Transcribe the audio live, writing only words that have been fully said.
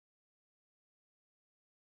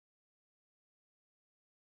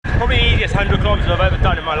Probably the easiest 100 kilometres I've ever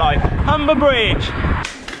done in my life. Humber Bridge!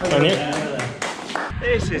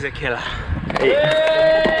 This is a killer.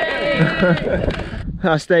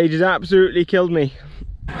 That stage has absolutely killed me.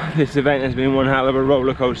 This event has been one hell of a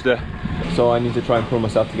roller coaster. So I need to try and pull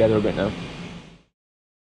myself together a bit now.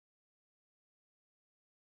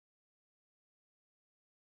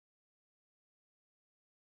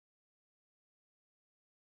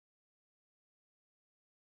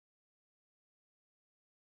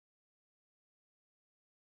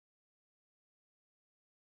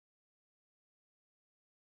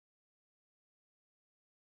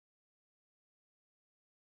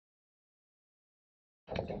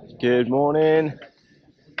 Good morning,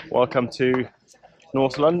 welcome to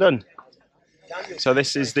North London. So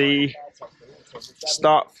this is the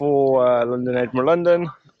start for Edinburgh London,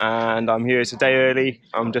 and I'm here, it's a day early.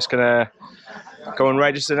 I'm just gonna go and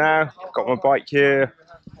register now. Got my bike here,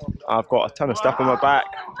 I've got a ton of stuff on my back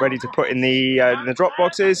ready to put in the drop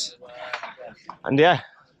boxes, and yeah,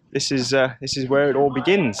 this is where it all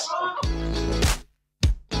begins.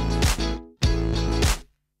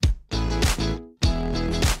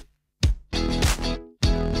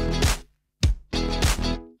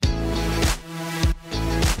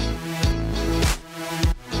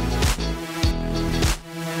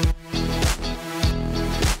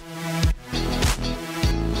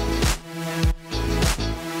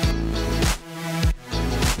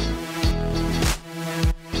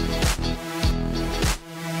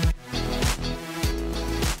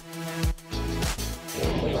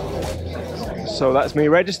 So that's me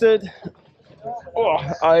registered. Oh,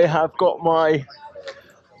 I have got my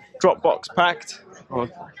drop box packed, or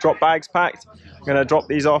drop bags packed. I'm gonna drop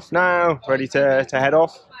these off now, ready to head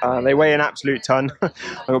off. They weigh an absolute ton.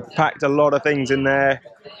 I've packed a lot of things in there.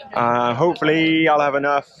 Hopefully I'll have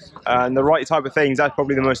enough and the right type of things. That's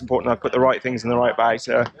probably the most important. I've put the right things in the right bag.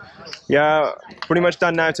 So yeah, pretty much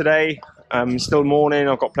done now today. Still morning,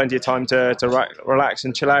 I've got plenty of time to relax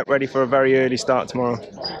and chill out, ready for a very early start tomorrow.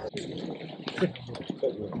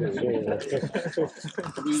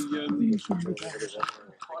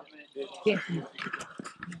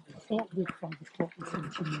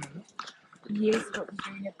 Yes, what we're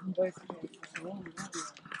doing it in both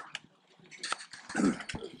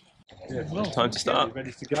ways. Time to start.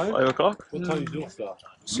 Ready to go? 5 o'clock. What time is your start?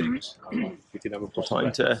 6. We can have a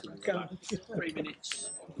Time to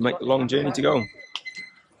make the long journey to go.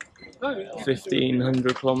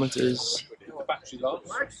 1,500 kilometres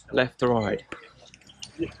left to ride.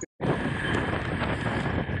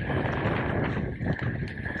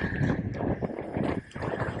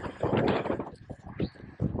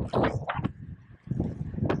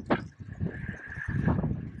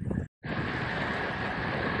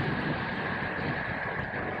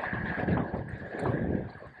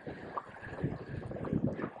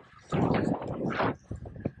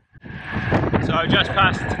 So just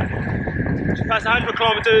past 100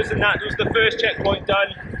 kilometres, and that was the first checkpoint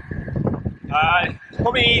done. It's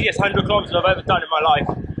probably the easiest 100 kilometres I've ever done in my life.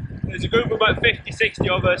 There's a group of about 50-60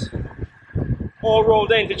 of us, all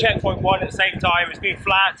rolled into checkpoint 1 at the same time. It's been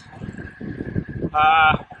flat.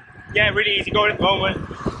 Yeah, really easy going at the moment.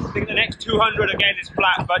 I think the next 200 again is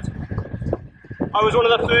flat, but I was one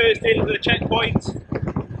of the first into the checkpoint.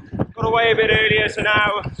 Got away a bit earlier, so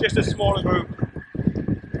now it's just a smaller group.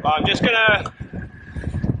 But I'm just gonna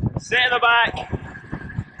sit in the back,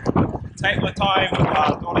 take my time,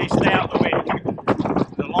 probably stay out the wind.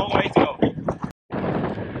 It's a long way to go.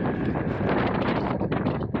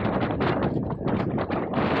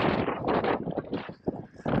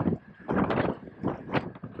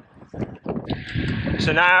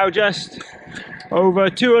 So now just over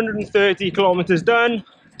 230 kilometres done,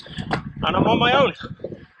 and I'm on my own.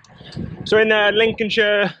 So in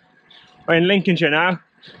Lincolnshire, we're in Lincolnshire now,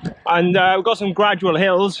 and we've got some gradual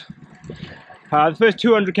hills. The first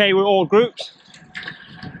 200k were all groups,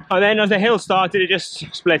 and then as the hill started it just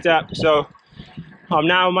split up. So I'm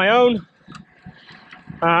now on my own,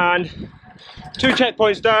 and 2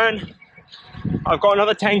 checkpoints done. I've got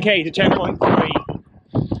another 10k to checkpoint 3,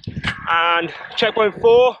 and checkpoint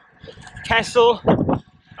 4, Kessel,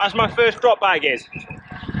 as my first drop bag is.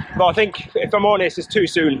 But I think, if I'm honest, it's too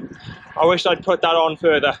soon. I wish I'd put that on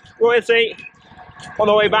further. We'll see. On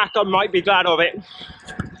the way back I might be glad of it.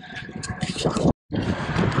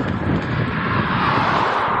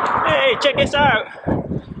 Hey, check this out.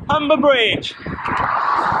 Humber Bridge.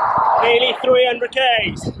 Nearly 300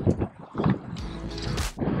 k's.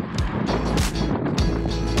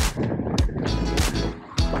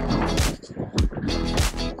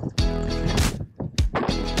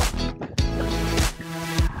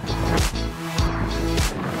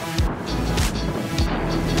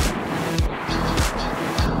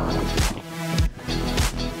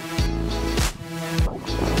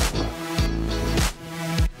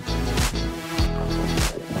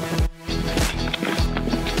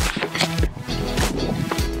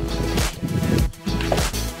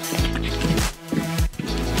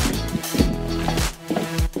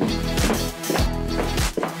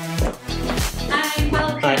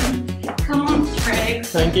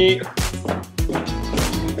 Thank you.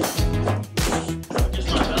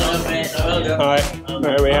 Alright,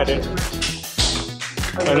 where are we headed?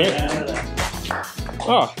 On you?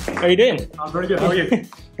 Oh, how are you doing? I'm very good, how are you?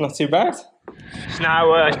 Not too bad. It's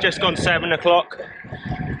now it's just gone 7 o'clock.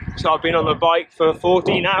 So I've been on the bike for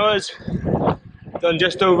 14 hours. Done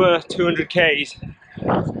just over 200 Ks.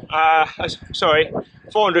 Sorry,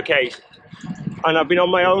 400 Ks. And I've been on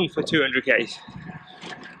my own for 200 Ks.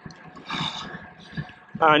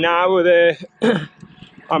 Now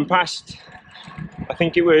I'm past, I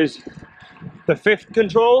think it was the 5th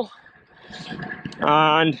control,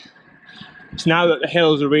 and it's now that the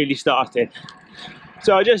hills are really starting.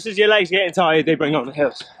 So just as your legs are getting tired, they bring on the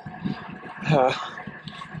hills.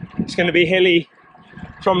 It's going to be hilly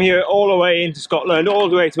from here all the way into Scotland, all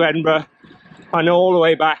the way to Edinburgh, and all the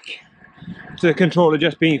way back to the control I've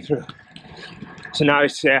just been through. So now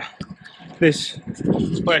it's this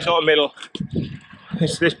where it's sort of middle.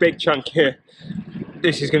 It's this big chunk here.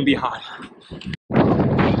 This is going to be hard.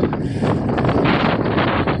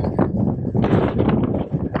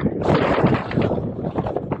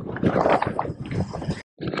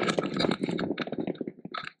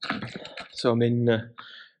 So I'm in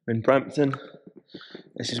Brampton.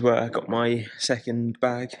 This is where I got my second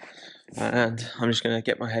bag, and I'm just going to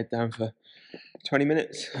get my head down for 20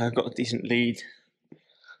 minutes. I've got a decent lead,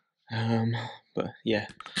 but yeah,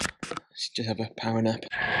 let's just have a power nap.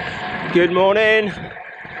 Good morning,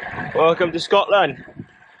 welcome to Scotland.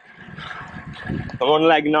 I'm on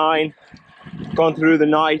leg 9, gone through the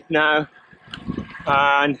night now,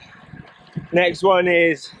 and next one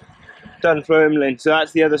is Dunfermline, so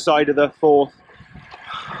that's the other side of the 4th.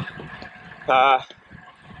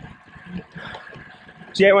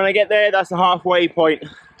 So yeah, when I get there, that's the halfway point.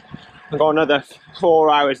 I've got another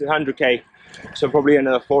 4 hours at 100k, so probably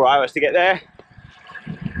another 4 hours to get there.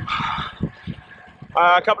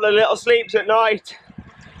 A couple of little sleeps at night.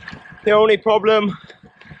 The only problem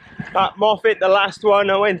at Moffat, the last one,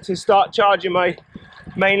 I went to start charging my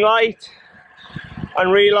main light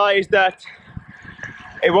and realised that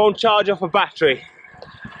it won't charge off a battery.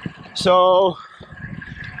 So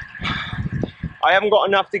I haven't got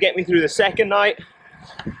enough to get me through the second night.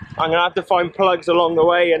 I'm gonna have to find plugs along the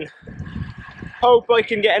way and hope I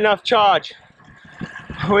can get enough charge.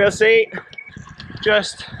 We'll see.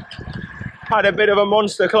 Just had a bit of a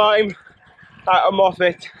monster climb out of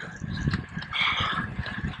Moffat.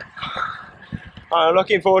 I'm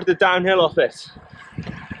looking forward to downhill off this.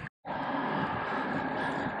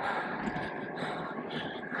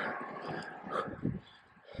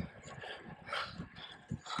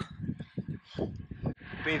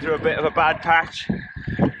 Been through a bit of a bad patch,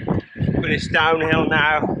 but it's downhill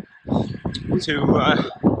now to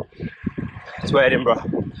Edinburgh.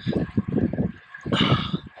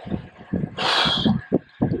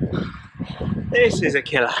 This is a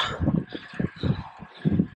killer.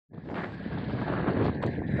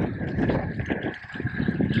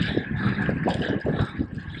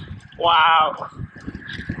 Wow.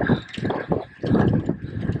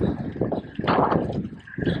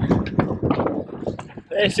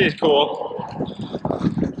 This is cool.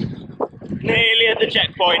 Nearly at the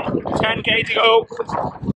checkpoint. 10k to go.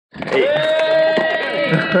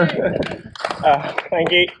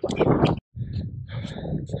 Thank you.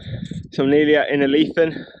 So I'm nearly at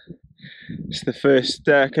Innerleithen. It's the first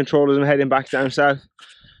controllers. I'm heading back down south,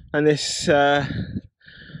 and this that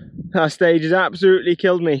stage has absolutely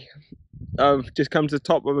killed me. I've just come to the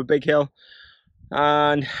top of a big hill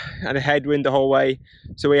and had a headwind the whole way,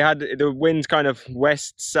 so we had the wind's kind of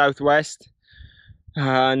west southwest,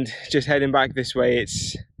 and just heading back this way,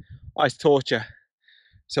 it's torture.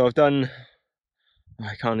 So I've done,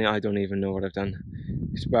 I don't even know what I've done.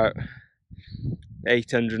 It's about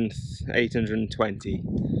 820,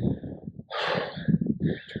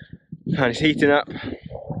 and it's heating up, and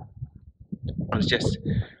it's just,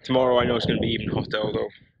 tomorrow I know it's going to be even hotter, although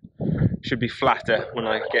it should be flatter when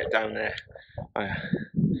I get down there.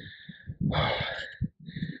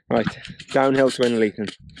 Right, downhill to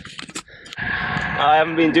Innerleithen. I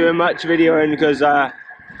haven't been doing much videoing because I've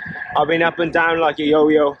been up and down like a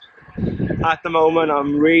yo-yo. At the moment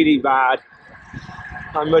I'm really bad.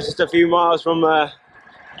 I'm just a few miles from a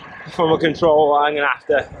control. I'm gonna have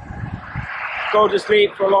to go to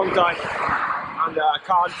sleep for a long time, and I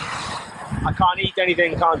can't eat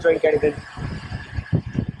anything, can't drink anything.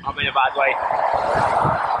 I'm in a bad way.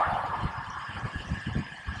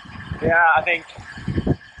 Yeah, I think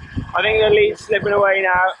the lead's slipping away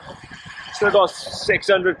now. Still got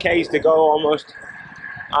 600 Ks to go almost,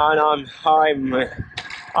 and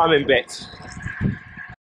I'm in bits.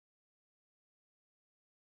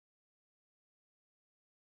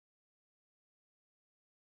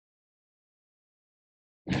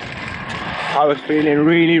 I was feeling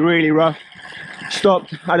really rough.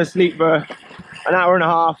 Stopped, had a sleep for an hour and a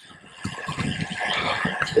half.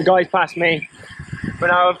 The guys passed me, but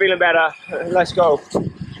now I'm feeling better. Let's go.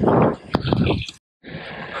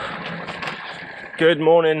 Good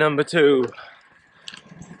morning, number 2.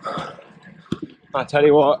 I tell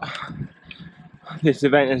you what, this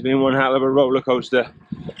event has been one hell of a roller coaster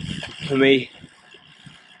for me.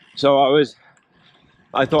 So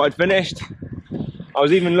I thought I'd finished. I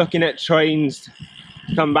was even looking at trains to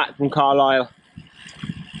come back from Carlisle.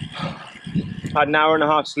 Had an hour and a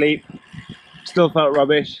half sleep, still felt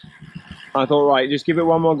rubbish. I thought, right, just give it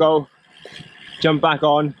one more go, jump back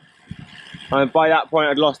on. And by that point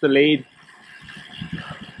I'd lost the lead.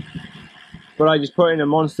 But I just put in a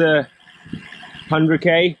monster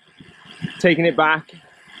 100k, taking it back.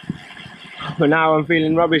 But now I'm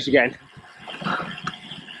feeling rubbish again.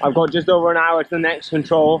 I've got just over an hour to the next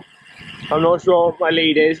control. I'm not sure what my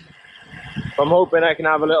lead is. I'm hoping I can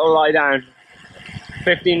have a little lie down.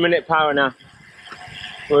 15-minute power nap.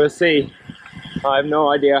 We'll see. I have no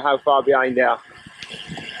idea how far behind they are.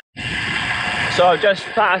 So I've just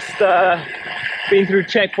passed, been through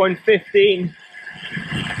checkpoint 15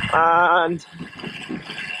 and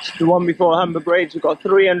the one before Humber Bridge. We've got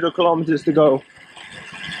 300 kilometres to go.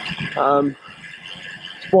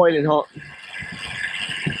 It's boiling hot.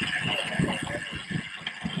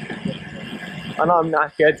 And I'm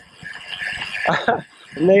knackered.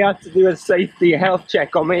 And they had to do a safety health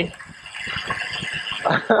check on me.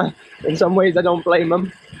 In some ways I don't blame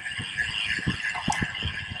them.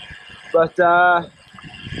 But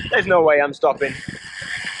there's no way I'm stopping.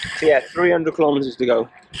 So yeah, 300 kilometers to go.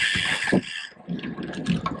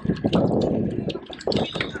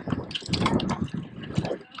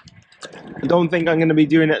 I don't think I'm going to be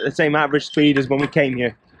doing it at the same average speed as when we came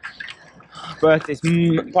here. But it's,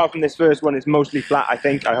 apart from this first one, it's mostly flat, I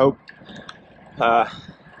think, I hope.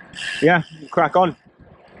 Yeah, crack on.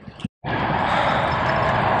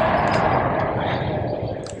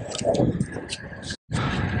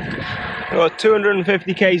 I've got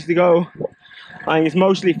 250 k's to go. I think it's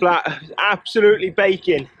mostly flat, absolutely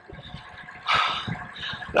baking.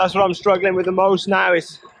 That's what I'm struggling with the most now,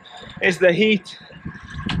 is the heat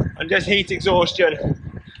and just heat exhaustion.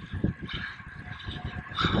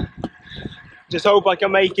 Just hope I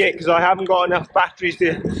can make it, because I haven't got enough batteries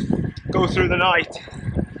to go through the night.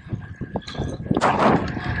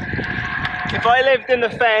 If I lived in the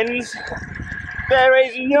Fens, there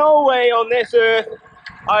is no way on this earth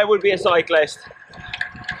I would be a cyclist.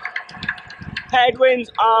 Headwinds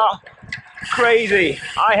are crazy.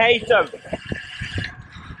 I hate them.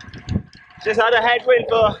 Just had a headwind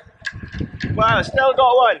for, well, still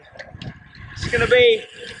got one. It's going to be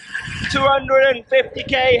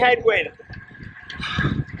 250k headwind.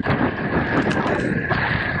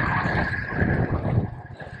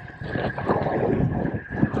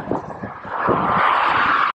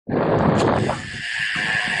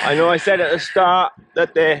 I know I said at the start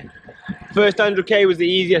that the first 100k was the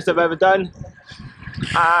easiest I've ever done,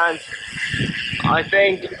 and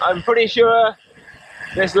I'm pretty sure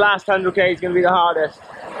this last 100k is going to be the hardest.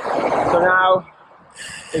 So now,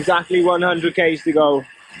 exactly 100k's to go.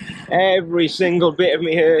 Every single bit of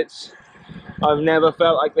me hurts. I've never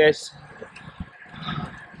felt like this.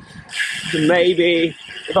 So maybe,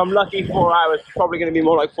 if I'm lucky, 4 hours, probably going to be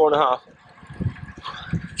more like 4.5.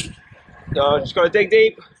 So just got to dig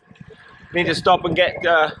deep. Need to stop and get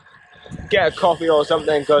a coffee or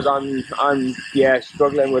something, because I'm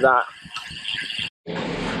struggling with that.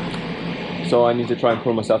 So I need to try and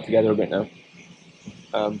pull myself together a bit now.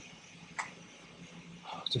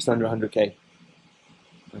 Just under 100k.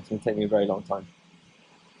 It's going to take me a very long time,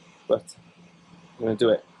 but I'm going to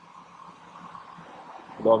do it.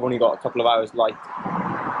 Although I've only got a couple of hours light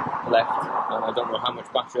left, and I don't know how much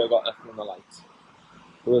battery I've got left on the lights.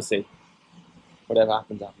 But we'll see. Whatever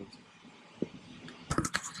happens, happens.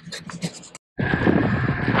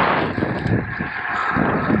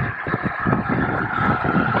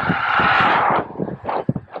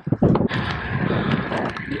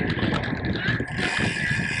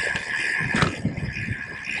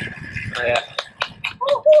 Oh, yeah.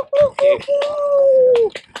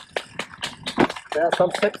 Yeah,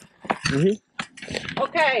 some steps.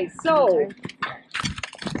 Okay, so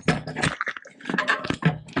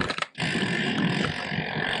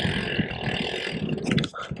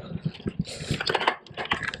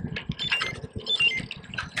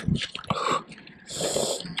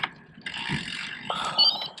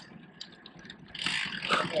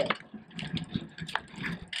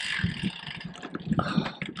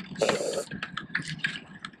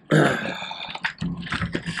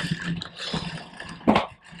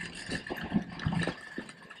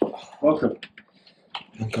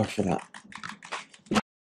for that.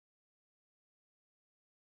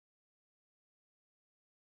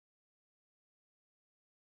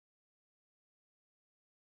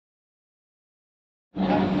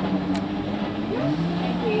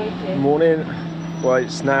 Morning. Well,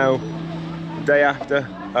 it's now the day after.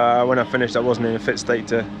 When I finished, I wasn't in a fit state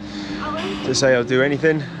to say I'll do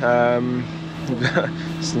anything.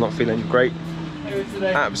 Still not feeling great.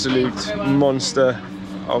 Absolute monster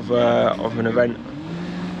of an event.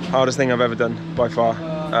 Hardest thing I've ever done by far.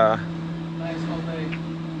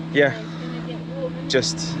 Yeah,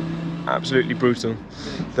 just absolutely brutal.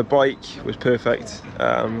 The bike was perfect.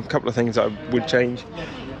 A couple of things that I would change.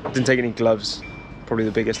 Didn't take any gloves. Probably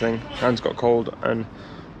the biggest thing. Hands got cold and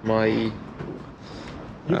my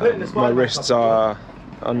wrists are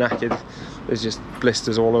knackered. There's just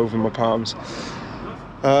blisters all over my palms.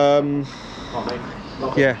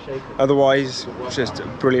 Yeah, otherwise just a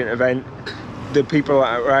brilliant event. The people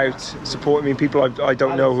that were out supporting me, people I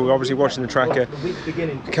don't know who are obviously watching the tracker,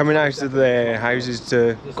 coming out of their houses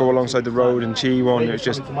to go alongside the road and cheer you on. It was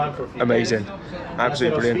just amazing,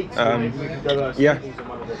 absolutely brilliant. Yeah,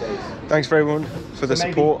 thanks for everyone for the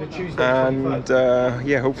support, and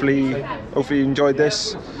yeah, hopefully you enjoyed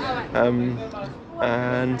this,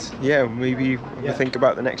 and yeah, maybe we'll think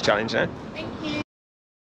about the next challenge now.